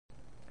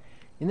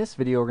In this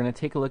video, we're going to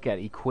take a look at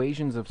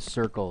equations of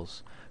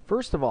circles.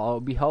 First of all, it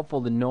would be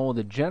helpful to know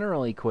the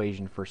general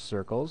equation for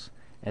circles,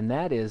 and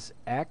that is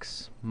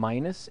x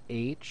minus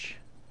h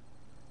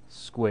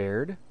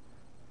squared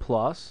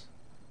plus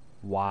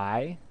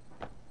y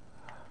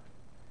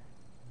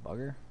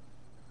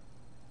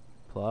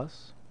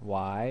plus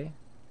y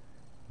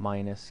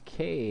minus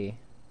k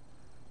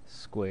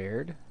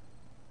squared.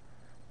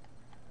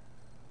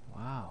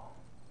 Wow,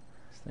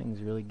 this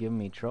thing's really giving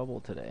me trouble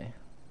today.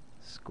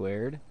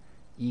 Squared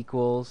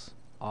equals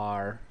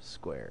r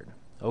squared.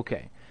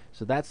 Okay,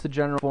 so that's the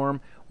general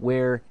form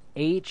where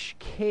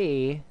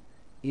hk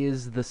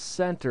is the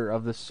center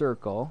of the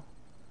circle.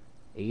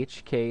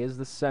 hk is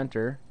the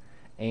center,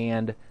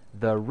 and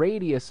the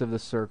radius of the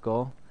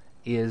circle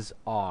is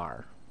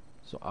r.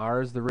 So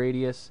r is the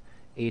radius,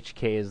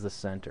 hk is the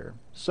center.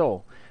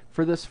 So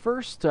for this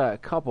first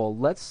couple,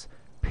 let's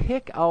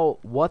pick out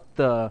what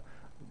the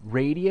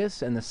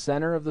radius and the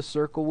center of the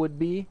circle would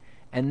be,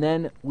 and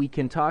then we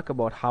can talk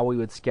about how we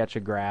would sketch a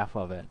graph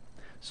of it.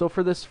 So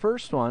for this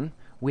first one,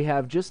 we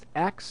have just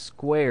x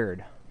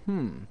squared.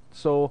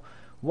 So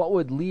what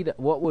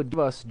would give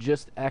us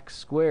just x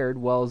squared?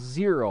 Well,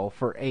 0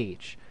 for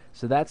h.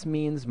 So that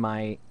means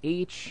my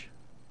h,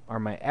 or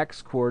my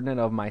x coordinate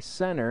of my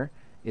center,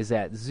 is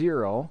at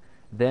 0.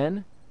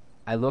 Then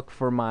I look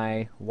for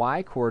my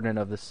y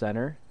coordinate of the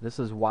center. This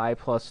is y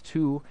plus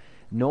 2.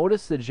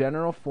 Notice the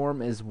general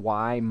form is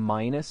y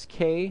minus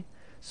k.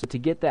 So to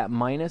get that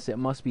minus, it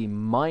must be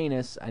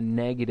minus a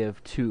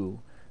negative 2.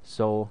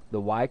 So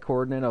the y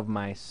coordinate of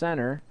my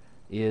center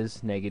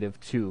is negative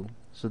 2.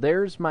 So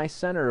there's my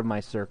center of my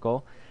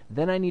circle.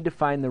 Then I need to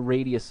find the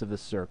radius of the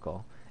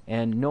circle.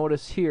 And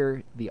notice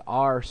here the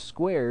r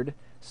squared,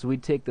 so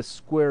we'd take the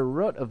square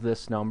root of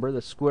this number.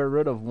 The square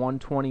root of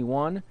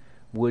 121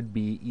 would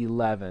be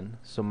 11.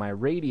 So my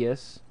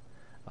radius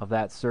of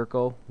that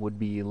circle would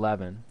be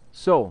 11.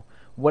 So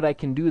what I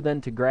can do then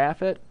to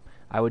graph it,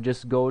 I would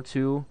just go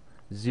to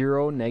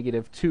 0,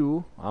 negative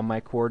 2 on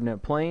my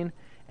coordinate plane,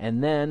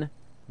 and then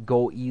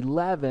go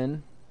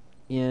 11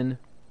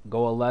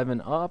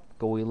 up,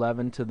 go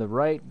 11 to the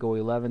right, go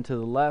 11 to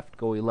the left,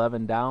 go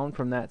 11 down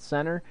from that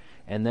center,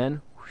 and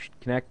then whoosh,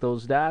 connect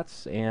those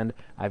dots, and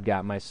I've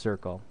got my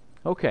circle.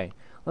 Okay,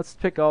 let's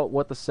pick out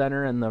what the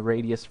center and the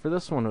radius for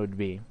this one would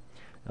be.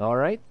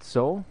 Alright,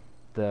 so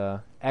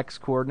the x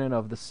coordinate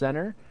of the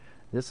center,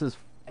 this is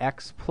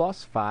x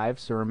plus 5,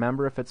 so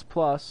remember, if it's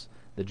plus,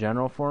 the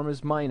general form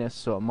is minus,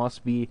 so it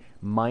must be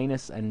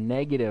minus a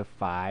negative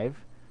 5.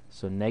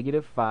 So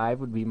negative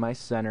 5 would be my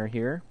center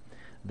here.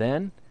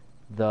 Then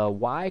the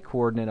y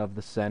coordinate of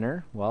the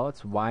center, well,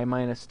 it's y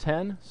minus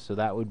 10, so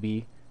that would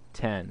be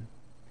 10.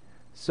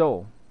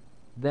 So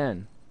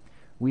then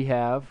we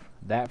have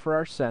that for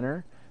our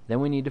center. Then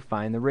we need to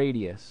find the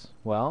radius.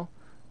 Well,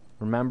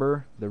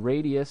 remember, the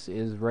radius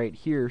is right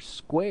here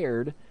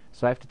squared,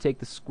 so I have to take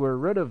the square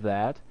root of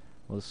that.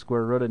 Well, the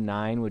square root of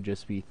 9 would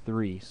just be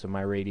 3, so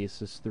my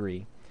radius is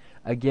 3.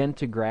 Again,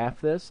 to graph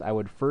this, I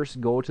would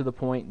first go to the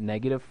point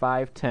negative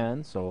 5,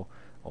 10, so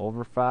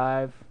over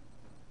 5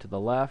 to the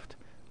left,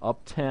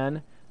 up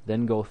 10,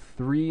 then go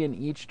 3 in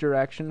each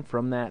direction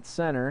from that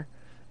center,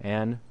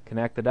 and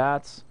connect the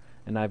dots,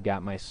 and I've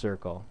got my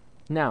circle.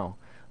 Now,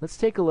 let's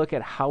take a look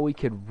at how we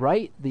could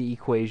write the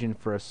equation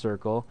for a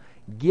circle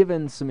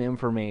given some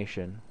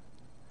information.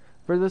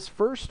 For this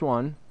first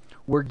one,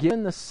 we're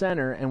given the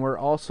center and we're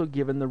also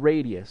given the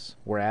radius.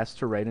 We're asked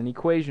to write an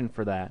equation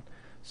for that.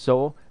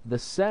 So the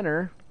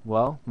center,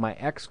 well, my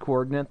x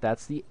coordinate,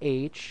 that's the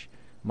h.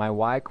 My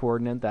y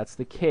coordinate, that's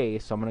the k.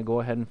 So I'm going to go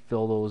ahead and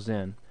fill those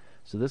in.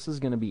 So this is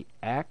going to be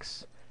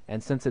x,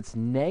 and since it's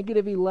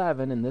negative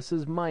 11 and this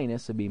is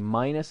minus, it would be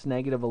minus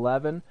negative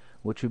 11,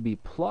 which would be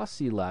plus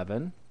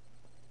 11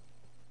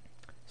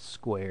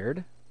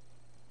 squared.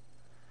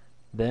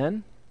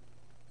 Then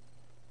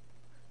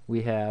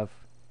we have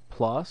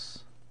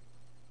plus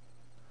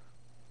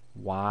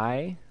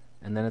y,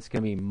 and then it's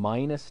going to be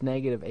minus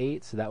negative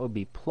 8, so that would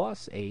be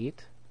plus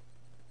 8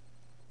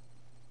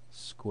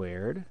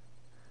 squared,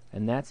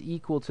 and that's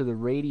equal to the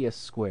radius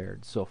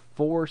squared. So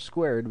 4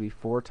 squared would be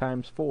 4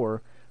 times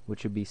 4,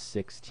 which would be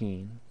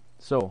 16.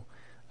 So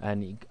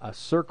a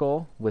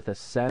circle with a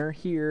center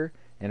here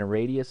and a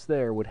radius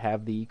there would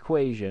have the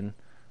equation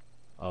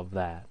of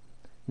that.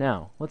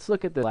 Now, let's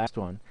look at the last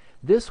one.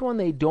 This one,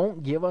 they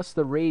don't give us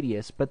the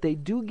radius, but they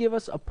do give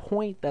us a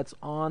point that's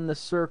on the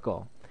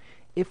circle.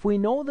 If we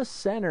know the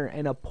center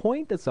and a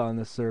point that's on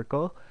the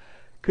circle,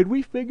 could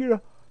we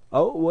figure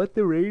out what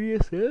the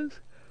radius is?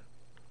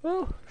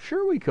 Well,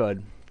 sure we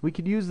could. We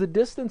could use the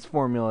distance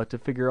formula to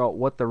figure out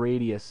what the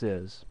radius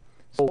is.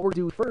 So what we'll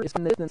do first is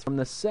find the distance from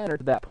the center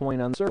to that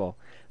point on the circle.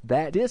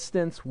 That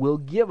distance will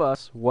give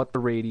us what the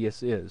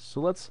radius is.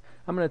 So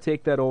I'm going to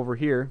take that over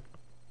here.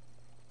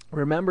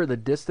 Remember, the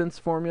distance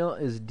formula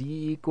is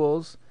d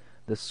equals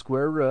the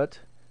square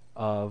root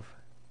of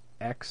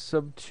x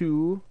sub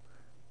 2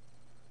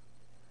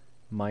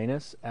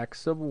 minus x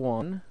sub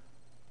 1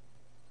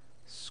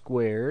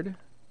 squared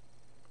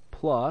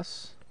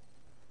plus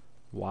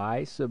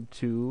y sub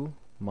 2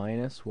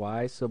 minus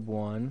y sub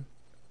 1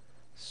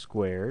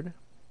 squared,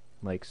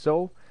 like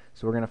so.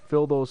 So we're going to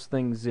fill those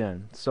things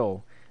in.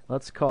 So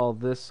let's call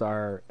this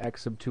our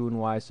x sub 2 and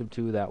y sub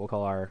 2. That we'll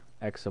call our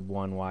x sub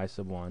 1, y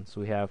sub 1.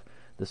 So we have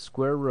the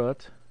square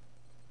root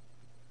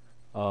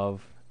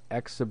of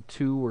x sub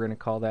 2, we're going to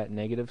call that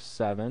negative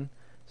 7.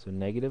 So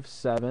negative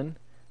 7,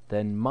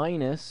 then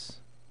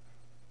minus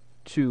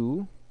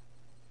 2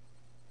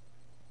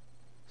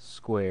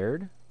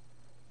 squared,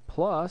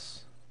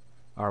 plus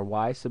our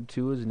y sub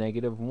 2 is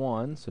negative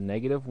 1. So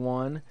negative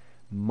 1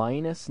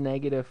 minus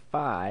negative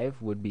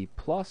 5 would be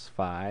plus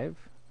 5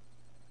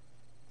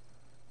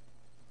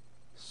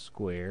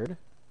 squared.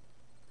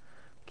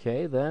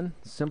 Okay, then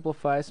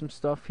simplify some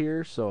stuff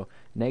here. So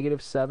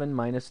negative 7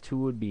 minus 2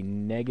 would be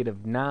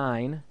negative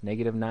 9.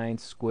 Negative 9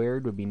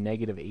 squared would be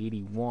negative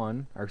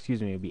 81. Or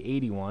excuse me, it would be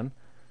 81.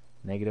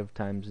 Negative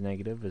times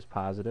negative is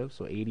positive,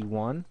 so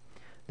 81.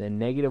 Then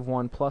negative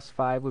 1 plus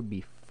 5 would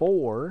be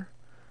 4.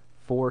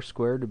 4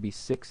 squared would be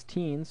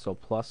 16, so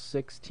plus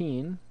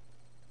 16.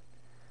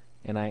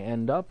 And I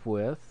end up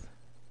with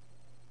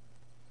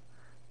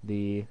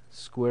the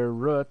square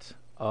root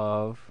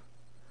of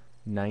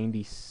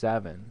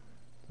 97.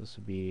 This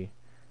would be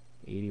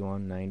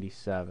 81,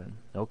 97.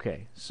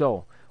 Okay,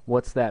 so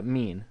what's that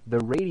mean? The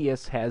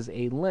radius has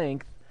a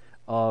length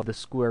of the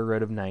square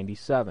root of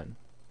 97.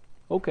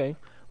 Okay,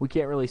 we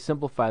can't really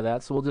simplify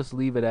that, so we'll just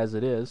leave it as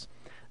it is.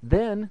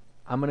 Then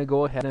I'm going to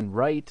go ahead and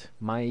write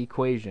my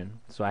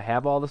equation. So I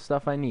have all the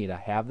stuff I need. I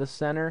have the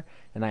center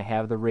and I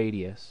have the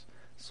radius.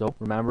 So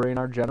remember, in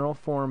our general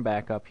form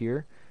back up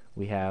here,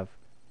 we have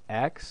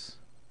x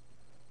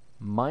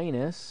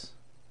minus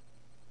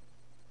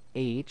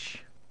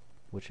h,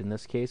 which in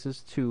this case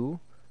is 2.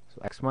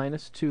 So x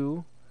minus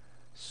 2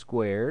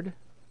 squared.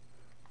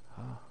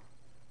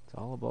 It's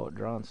all about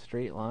drawing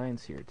straight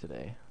lines here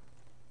today.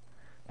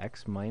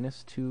 X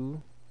minus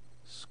 2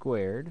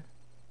 squared.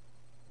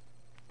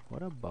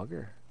 What a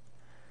bugger.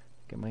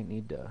 I think I might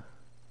need to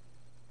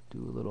do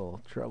a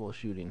little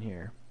troubleshooting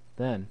here.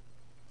 Then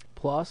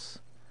plus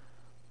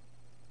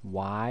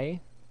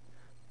y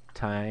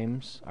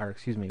times, or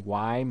excuse me,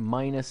 y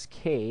minus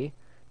k.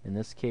 In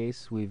this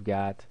case we've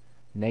got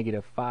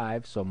negative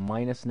 5, so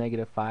minus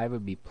negative 5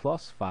 would be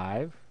plus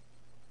 5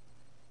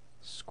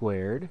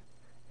 squared,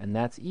 and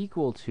that's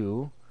equal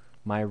to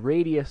my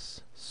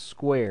radius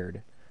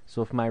squared.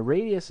 So if my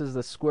radius is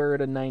the square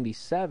root of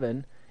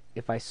 97,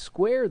 if I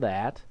square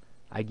that,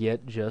 I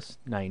get just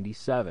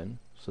 97.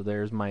 So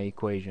there's my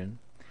equation.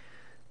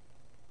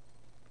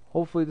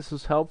 Hopefully this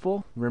was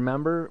helpful.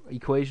 Remember,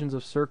 equations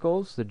of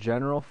circles, the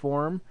general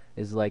form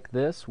is like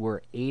this,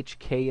 where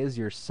HK is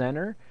your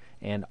center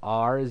and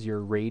R is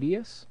your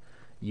radius.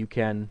 You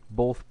can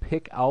both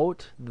pick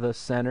out the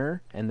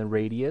center and the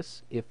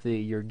radius if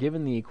you're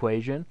given the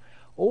equation,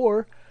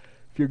 or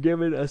if you're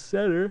given a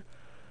center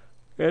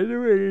and a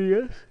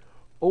radius,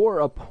 or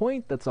a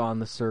point that's on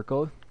the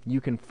circle,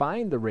 you can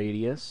find the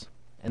radius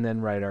and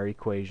then write our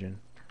equation.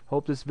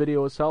 Hope this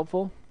video was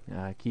helpful.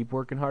 Keep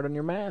working hard on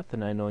your math,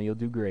 and I know you'll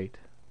do great.